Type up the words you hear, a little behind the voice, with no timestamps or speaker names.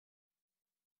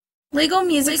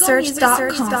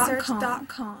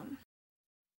LegalMusicSearch.com.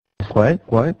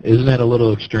 What? Isn't that a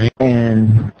little extreme?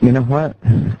 And you know what?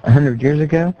 100 years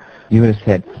ago, you would have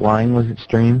said flying was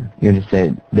extreme. You would have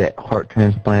said that heart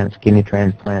transplants, kidney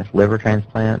transplants, liver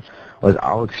transplants was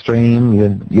all extreme.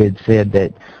 You had said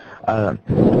that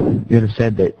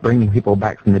bringing people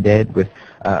back from the dead with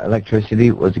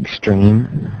electricity was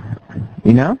extreme.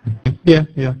 You know? Yeah,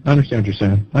 I understand what you're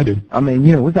saying. I do. I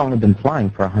mean, we've only been flying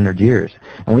for 100 years,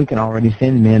 and we can already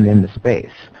send men into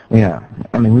space. Yeah,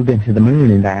 I mean, we've been to the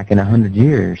moon and back in 100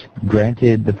 years.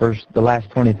 Granted, the last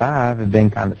 25 have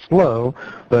been kind of slow,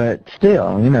 but still,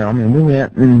 I mean, we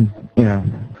went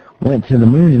to the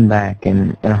moon and back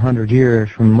in 100 years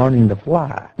from learning to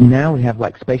fly. Now we have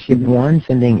like Spaceship One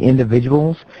sending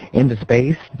individuals into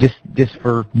space just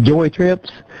for joy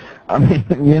trips. I mean,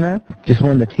 just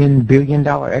won the $10 billion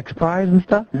X Prize and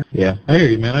stuff. Yeah, I hear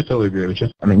you, man. I totally agree with you.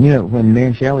 I mean, when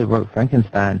Mary Shelley wrote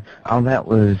Frankenstein, all that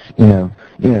was,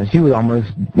 she was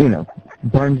almost,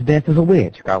 burned to death as a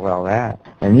witch, got all that.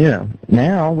 And,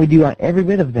 now we do every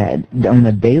bit of that on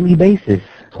a daily basis.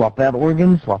 Swap out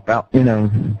organs, swap out,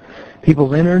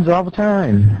 people's innards all the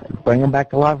time. Bring them back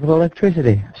to life with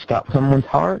electricity. Stop someone's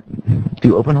heart,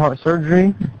 do open heart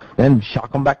surgery, then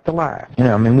shock them back to life.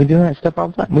 We do that stuff all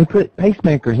the time. We put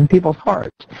pacemakers in people's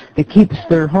hearts. It keeps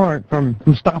their heart from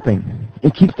stopping.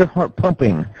 It keeps their heart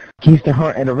pumping. Keeps their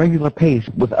heart at a regular pace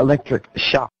with electric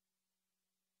shock.